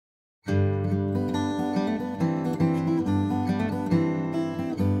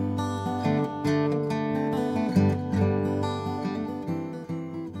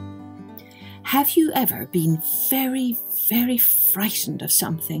Have you ever been very, very frightened of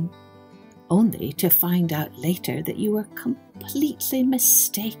something, only to find out later that you were completely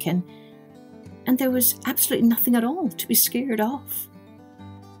mistaken and there was absolutely nothing at all to be scared of?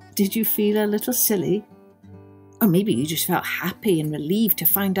 Did you feel a little silly? Or maybe you just felt happy and relieved to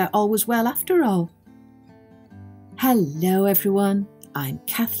find out all was well after all. Hello everyone, I'm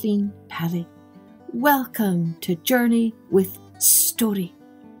Kathleen Pally. Welcome to Journey with Story.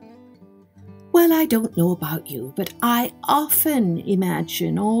 Well, I don't know about you, but I often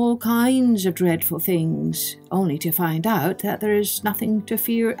imagine all kinds of dreadful things, only to find out that there is nothing to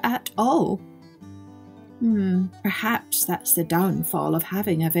fear at all. Perhaps that's the downfall of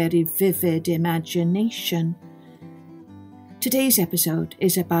having a very vivid imagination. Today's episode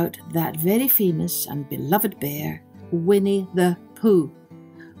is about that very famous and beloved bear, Winnie the Pooh,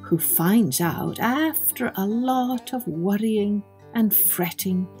 who finds out after a lot of worrying and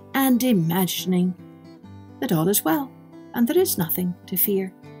fretting and imagining that all is well and there is nothing to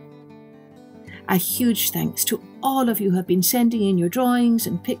fear. A huge thanks to all of you who have been sending in your drawings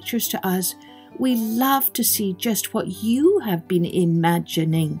and pictures to us. We love to see just what you have been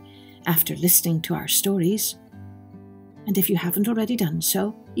imagining after listening to our stories. And if you haven't already done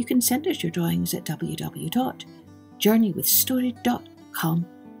so, you can send us your drawings at www.journeywithstory.com.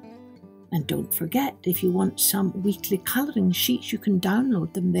 And don't forget, if you want some weekly colouring sheets, you can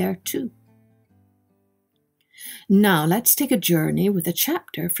download them there too. Now let's take a journey with a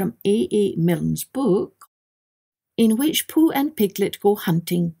chapter from A. Milne's book, in which Pooh and Piglet go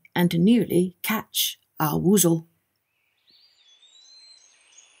hunting and nearly catch a Woozle.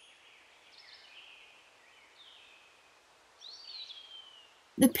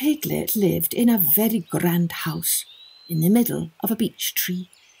 The piglet lived in a very grand house in the middle of a beech tree.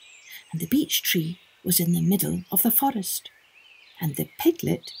 And the beech tree was in the middle of the forest, and the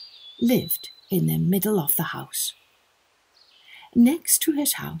piglet lived in the middle of the house. Next to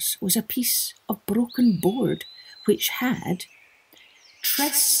his house was a piece of broken board which had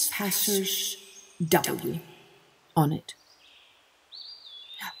Trespassers W on it.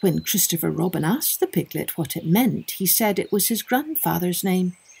 When Christopher Robin asked the piglet what it meant, he said it was his grandfather's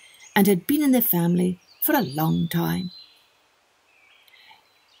name and had been in the family for a long time.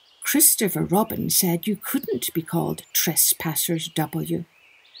 Christopher Robin said you couldn't be called Trespassers W.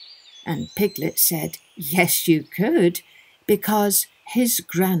 And Piglet said, yes, you could, because his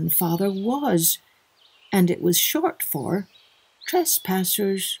grandfather was, and it was short for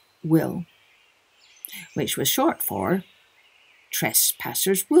Trespassers Will, which was short for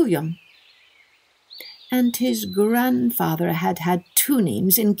Trespassers William. And his grandfather had had two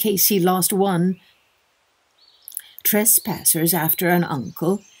names in case he lost one. Trespassers after an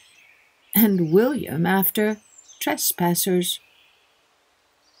uncle, and William after Trespassers.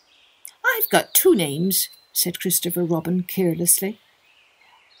 I've got two names, said Christopher Robin carelessly.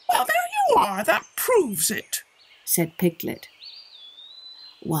 Well, there you are, that proves it, said Piglet.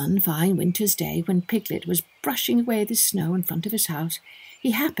 One fine winter's day, when Piglet was brushing away the snow in front of his house,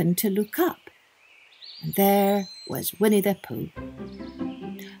 he happened to look up, and there was Winnie the Pooh.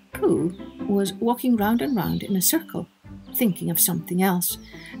 Pooh was walking round and round in a circle, thinking of something else,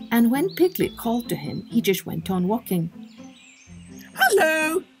 and when Piglet called to him, he just went on walking.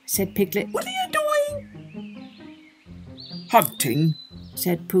 Hello, said Piglet. What are you doing? Hunting,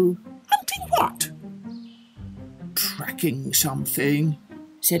 said Pooh. Hunting what? Tracking something,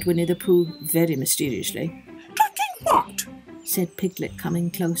 said Winnie the Pooh very mysteriously. Tracking what? said Piglet, coming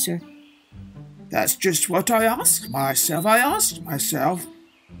closer. That's just what I asked myself. I asked myself,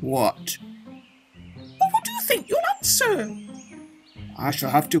 what? Well, what do you think you'll answer? I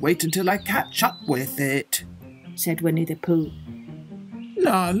shall have to wait until I catch up with it, said Winnie the Pooh.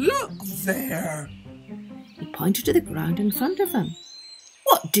 Now look there. He pointed to the ground in front of him.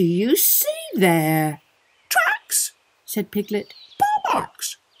 What do you see there? Tracks, said Piglet. Paw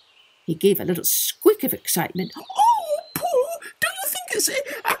marks. He gave a little squeak of excitement. Oh, Pooh, do you think it's a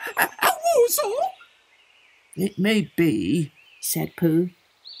Woozle? It may be, said Pooh.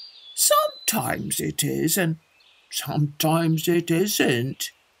 Sometimes it is, and sometimes it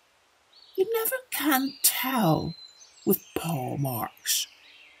isn't. You never can tell with paw marks.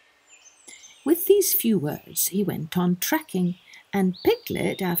 With these few words, he went on tracking, and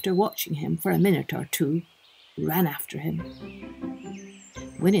Piglet, after watching him for a minute or two, ran after him.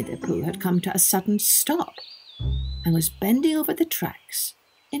 Winnie the Pooh had come to a sudden stop and was bending over the tracks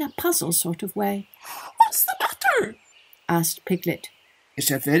in a puzzled sort of way. What's the matter? asked Piglet. It's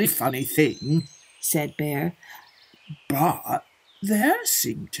a very funny thing, said Bear. But there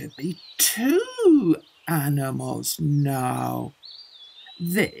seem to be two animals now.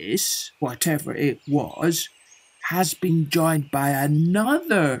 This, whatever it was, has been joined by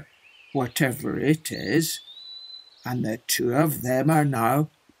another, whatever it is, and the two of them are now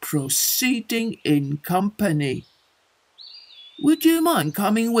proceeding in company. Would you mind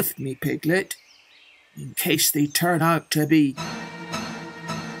coming with me, Piglet, in case they turn out to be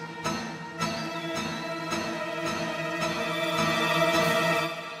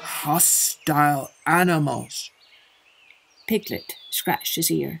hostile animals? Piglet scratched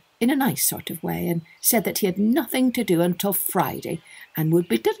his ear in a nice sort of way and said that he had nothing to do until Friday and would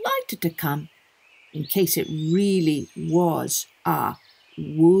be delighted to come, in case it really was a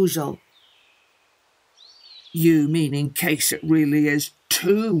Woozle. You mean in case it really is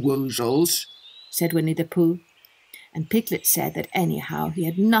two Woozles? Said Winnie the Pooh, and Piglet said that anyhow he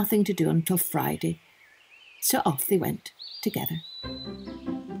had nothing to do until Friday, so off they went together.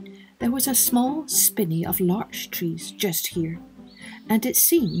 There was a small spinney of larch trees just here, and it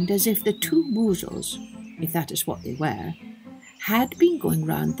seemed as if the two Woozles, if that is what they were, had been going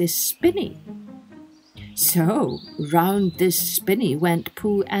round this spinney. So round this spinney went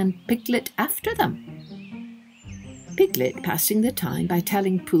Pooh and Piglet after them. Piglet passing the time by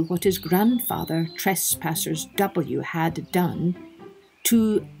telling Pooh what his grandfather, Trespassers W, had done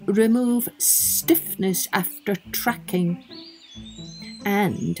to remove stiffness after tracking,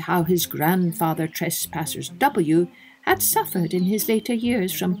 and how his grandfather, Trespassers W, had suffered in his later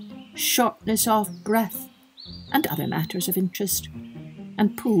years from shortness of breath and other matters of interest,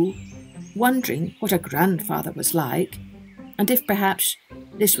 and Pooh wondering what a grandfather was like, and if perhaps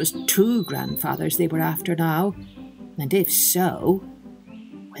this was two grandfathers they were after now, and if so,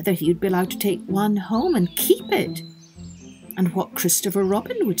 whether he would be allowed to take one home and keep it, and what Christopher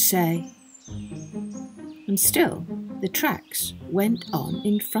Robin would say. And still the tracks went on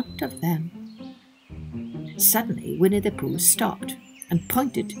in front of them. Suddenly Winnie the Pooh stopped and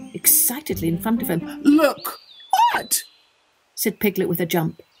pointed excitedly in front of him. Look! What? Said Piglet with a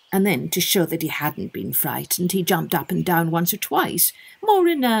jump, and then, to show that he hadn't been frightened, he jumped up and down once or twice, more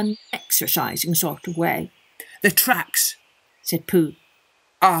in an exercising sort of way. The tracks, said Pooh.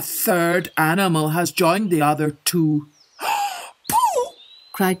 A third animal has joined the other two. Pooh!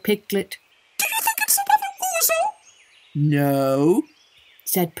 Cried Piglet. Do you think it's another Woozle? No,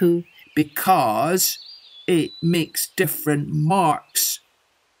 said Pooh, because it makes different marks.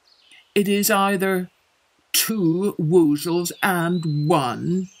 It is either two Woozles and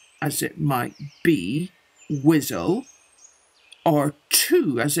one, as it might be, Woozle, or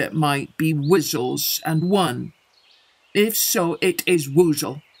two, as it might be, Woozles and one. If so, it is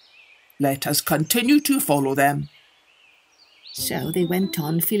Woozle. Let us continue to follow them. So they went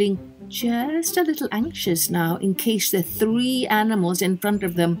on, feeling just a little anxious now in case the three animals in front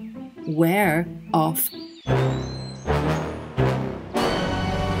of them were of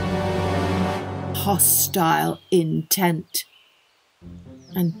hostile intent.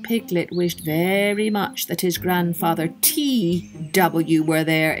 And Piglet wished very much that his grandfather T.W. were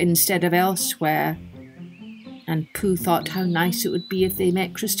there instead of elsewhere. And Pooh thought how nice it would be if they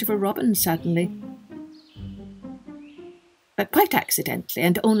met Christopher Robin suddenly. But quite accidentally,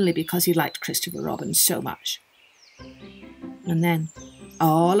 and only because he liked Christopher Robin so much. And then,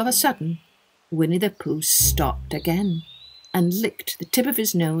 all of a sudden, Winnie the Pooh stopped again and licked the tip of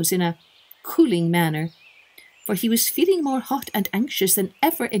his nose in a cooling manner, for he was feeling more hot and anxious than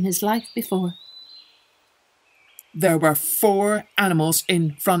ever in his life before. There were four animals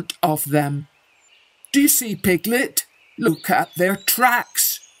in front of them. Do you see, Piglet? Look at their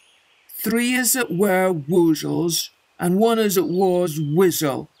tracks. Three as it were Woozles, and one as it was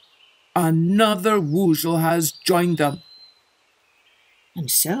Woozle. Another Woozle has joined them.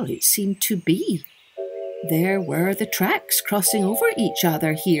 And so it seemed to be. There were the tracks crossing over each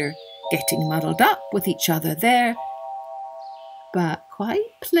other here, getting muddled up with each other there. But quite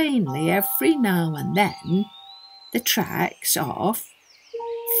plainly, every now and then, the tracks of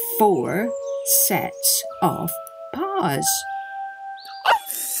four sets of paws. I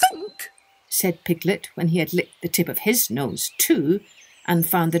think, said Piglet when he had licked the tip of his nose too, and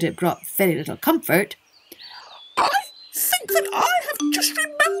found that it brought very little comfort. I think that I have just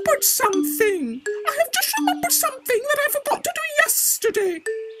remembered something. I have just remembered something that I forgot to do yesterday,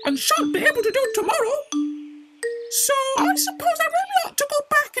 and shan't be able to do tomorrow. So I suppose I really ought to go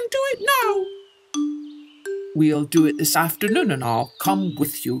back and do it now. We'll do it this afternoon and I'll come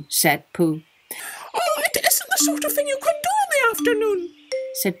with you, said Pooh. Oh, it isn't the sort of thing you can do in the afternoon,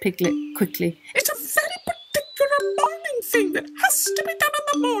 said Piglet quickly. It's a very particular morning thing that has to be done in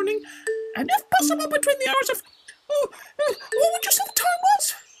the morning, and if possible between the hours of... what would you say the time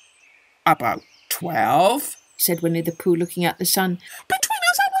was? About 12, said Winnie the Pooh, looking at the sun. Between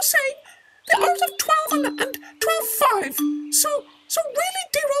us, I was saying, the hours of 12 and 12:05. So really,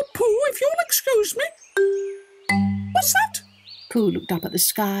 dear old Pooh, if you'll excuse me. What's that? Pooh looked up at the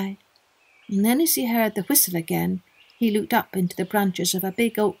sky, and then as he heard the whistle again, he looked up into the branches of a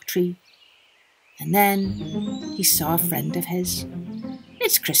big oak tree. And then he saw a friend of his.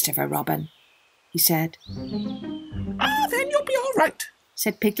 "It's Christopher Robin," he said. "Ah, then you'll be all right,"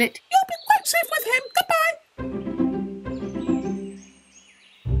 said Piglet. "You'll be quite safe with him. Goodbye."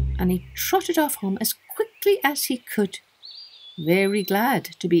 And he trotted off home as quickly as he could, very glad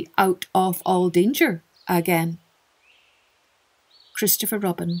to be out of all danger again. Christopher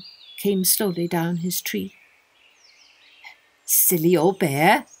Robin came slowly down his tree. "Silly old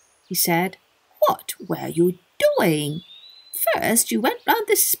bear," he said, "what were you doing? First you went round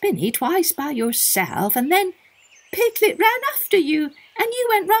the spinney twice by yourself, and then Piglet ran after you, and you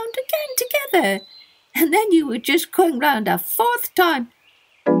went round again together, and then you were just going round a fourth time."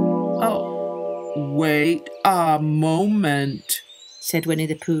 Oh, wait a moment, said Winnie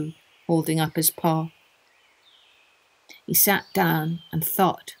the Pooh, holding up his paw. He sat down and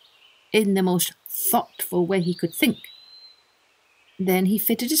thought, in the most thoughtful way he could think. Then he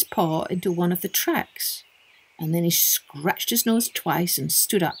fitted his paw into one of the tracks, and then he scratched his nose twice and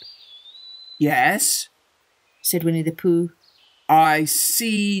stood up. "Yes," said Winnie the Pooh. "I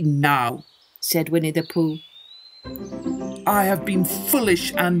see now," said Winnie the Pooh. "I have been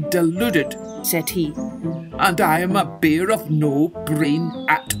foolish and deluded," said he. "and I am a bear of no brain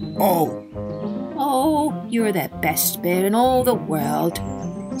at all." "Oh, you're the best bear in all the world,"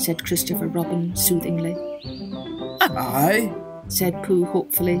 said Christopher Robin soothingly. "Am I?" said Pooh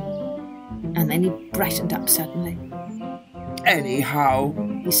hopefully, and then he brightened up suddenly. "Anyhow,"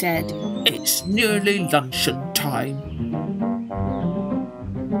 he said, "it's nearly luncheon time."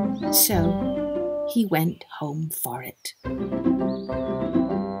 So he went home for it.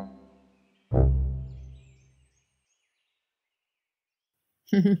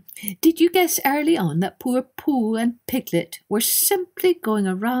 Did you guess early on that poor Pooh and Piglet were simply going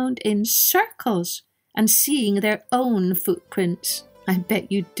around in circles and seeing their own footprints? I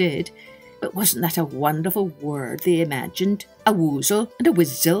bet you did. But wasn't that a wonderful word they imagined? A woozle and a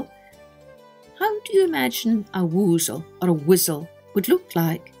whizzle. How do you imagine a woozle or a whizzle would look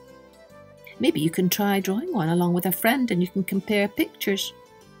like? Maybe you can try drawing one along with a friend and you can compare pictures.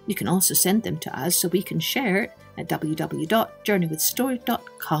 You can also send them to us so we can share it at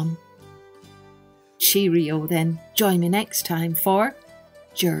www.journeywithstory.com. Cheerio then. Join me next time for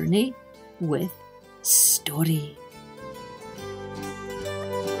Journey with Story.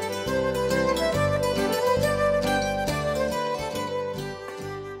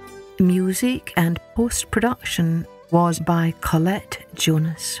 Music and post-production was by Colette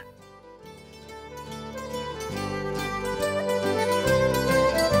Jonas.